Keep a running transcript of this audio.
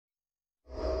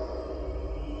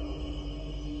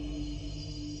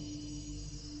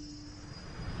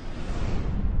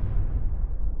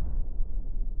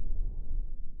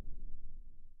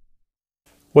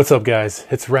What's up, guys?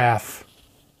 It's Raf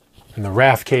in the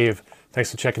Rafcave.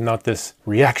 Thanks for checking out this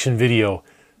reaction video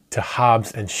to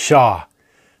Hobbs and Shaw.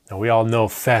 Now, we all know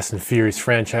Fast and Furious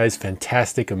franchise,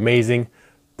 fantastic, amazing,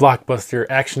 blockbuster,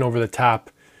 action over the top.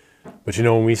 But you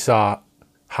know, when we saw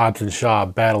Hobbs and Shaw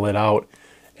battle it out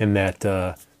in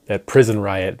that prison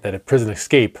riot, that prison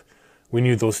escape, we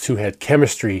knew those two had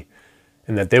chemistry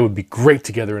and that they would be great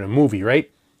together in a movie, right?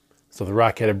 So The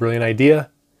Rock had a brilliant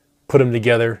idea, put them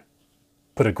together,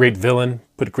 put a great villain,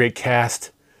 put a great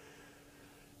cast.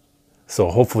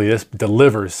 So hopefully this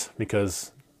delivers,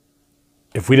 because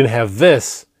if we didn't have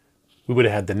this, we would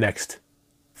have had the next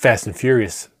Fast and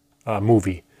Furious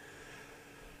movie.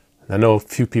 And I know a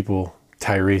few people,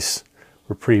 Tyrese,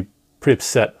 were pretty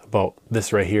upset about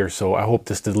this right here. So I hope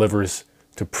this delivers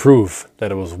to prove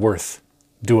that it was worth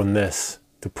doing this,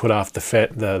 to put off the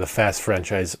Fast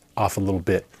franchise off a little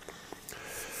bit.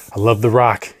 I love The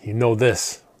Rock. You know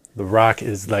this. The Rock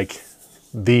is like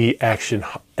the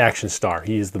action star.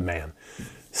 He is the man.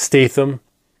 Statham,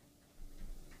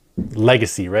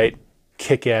 legacy, right?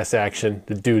 Kick-ass action.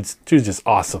 The dude's just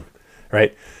awesome,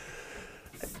 right?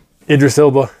 Idris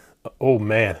Elba, oh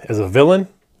man, as a villain,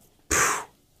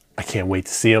 I can't wait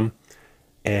to see him.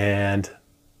 And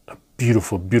a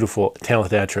beautiful, beautiful,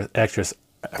 talented actress.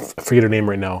 I forget her name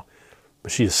right now,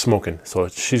 but she is smoking. So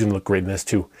she's gonna look great in this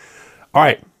too. All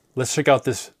right. Let's check out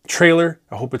this trailer.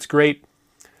 I hope it's great.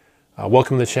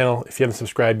 Welcome to the channel. If you haven't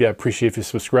subscribed yet, I appreciate if you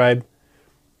subscribe.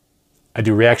 I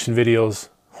do reaction videos,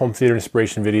 home theater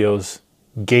inspiration videos,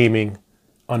 gaming,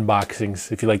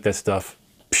 unboxings. If you like that stuff,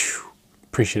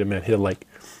 appreciate it, man. Hit a like.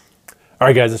 All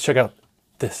right, guys, let's check out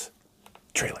this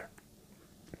trailer.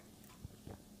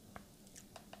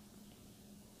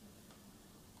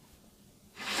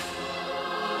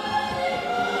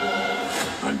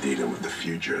 I'm dealing with the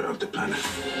future of the planet.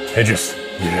 Idris,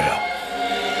 yeah.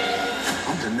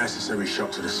 Under necessary shock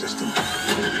to the system.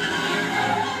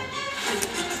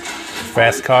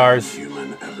 Fast cars.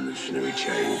 Human evolutionary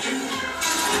change.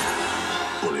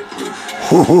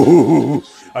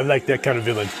 Bulletproof. I like that kind of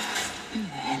villain. Who the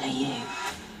hell are you?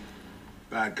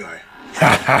 Bad guy.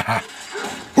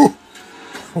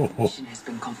 Mission has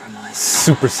been compromised.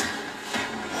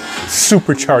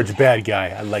 Supercharged bad guy.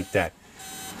 I like that.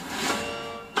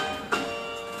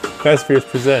 Fast Furious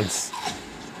presents.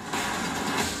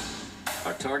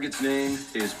 Our target's name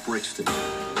is Brixton.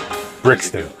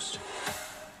 Brixton.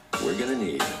 We're gonna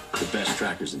need the best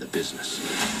trackers in the business.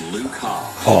 Luke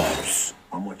Hobbs. Hobbs.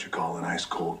 I'm what you call an ice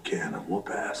cold can of whoop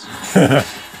ass.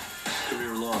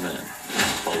 Career lawman.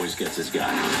 Always gets his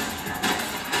guy.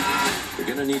 We're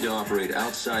gonna need to operate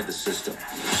outside the system.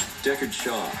 Deckard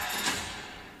Shaw.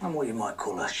 I'm what you might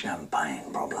call a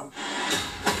champagne problem.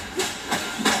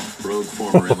 Rogue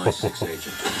former MI6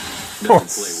 agent. Oh,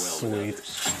 Doesn't play well with sweet. others.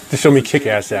 To show me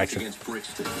kick-ass action. Against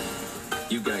Brixton,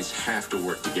 you guys have to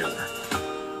work together.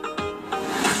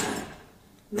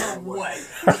 No way.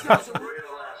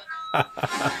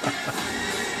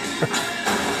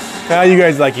 Ah, you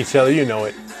guys like each other, you know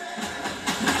it.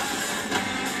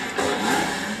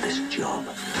 This job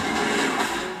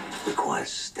requires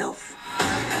stealth.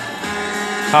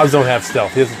 Hobbs don't have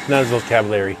stealth. He has not his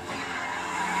vocabulary.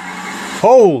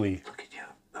 Holy. Look at you.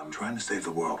 I'm trying to save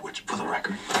the world, which, for the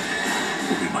record,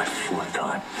 will be my fourth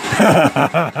time.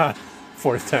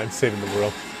 Fourth time saving the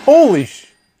world. Holy sh.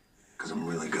 Because I'm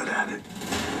really good at it.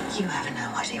 You have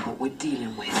no idea what we're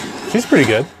dealing with. She's pretty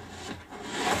good.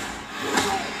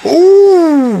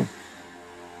 Ooh.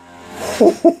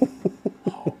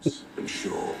 Hobbs and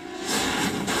Shaw.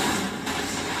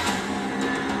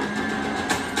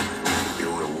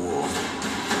 You're at war.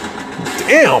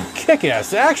 Damn,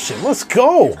 kick-ass action. Let's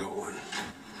go. Going.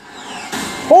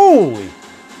 Holy.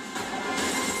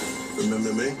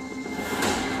 Remember me?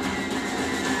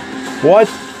 What?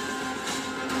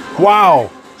 Wow.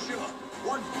 Sure.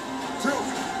 1, 2,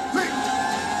 3.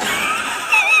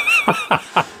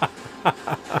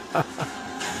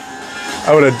 I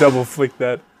would have double flicked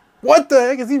that. What the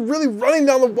heck? Is he really running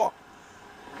down the wall?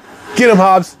 Get him,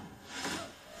 Hobbs.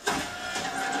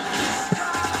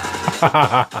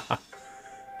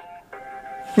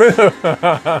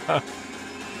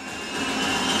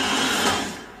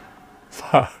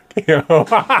 Fuck you.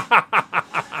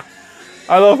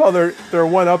 I love how they're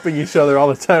one-upping each other all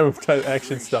the time with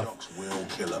action stuff. Shocks will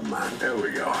kill a man. There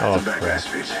we go. Oh, That's a badass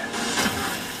feat.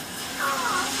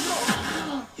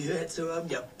 You had to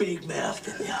have your big mouth,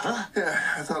 didn't you, huh? Yeah,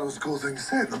 I thought it was a cool thing to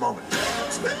say at the moment.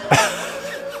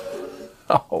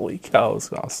 Holy cow,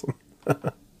 it's awesome.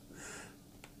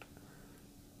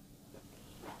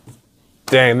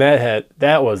 Dang,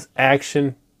 that was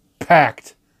action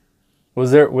packed.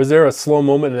 Was there a slow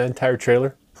moment in the entire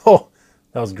trailer? Oh,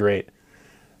 that was great.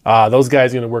 Those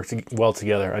guys are going to work well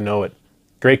together. I know it.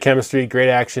 Great chemistry, great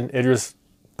action. Idris,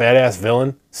 badass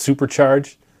villain,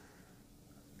 supercharged.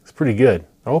 It's pretty good.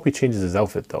 I hope he changes his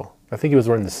outfit, though. I think he was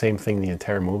wearing the same thing the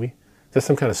entire movie. Is that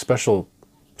some kind of special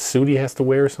suit he has to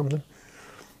wear or something?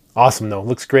 Awesome, though.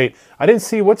 Looks great. I didn't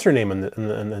see what's her name in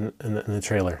the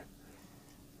trailer.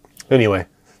 Anyway,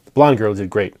 the blonde girl did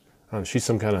great. She's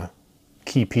some kind of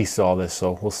key piece to all this,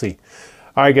 so we'll see.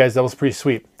 All right, guys, that was pretty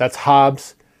sweet. That's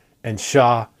Hobbs and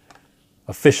Shaw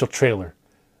official trailer.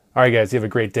 All right, guys, you have a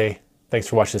great day. Thanks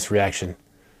for watching this reaction.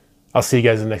 I'll see you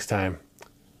guys the next time.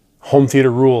 Home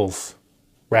theater rules.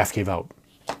 Rafcave out.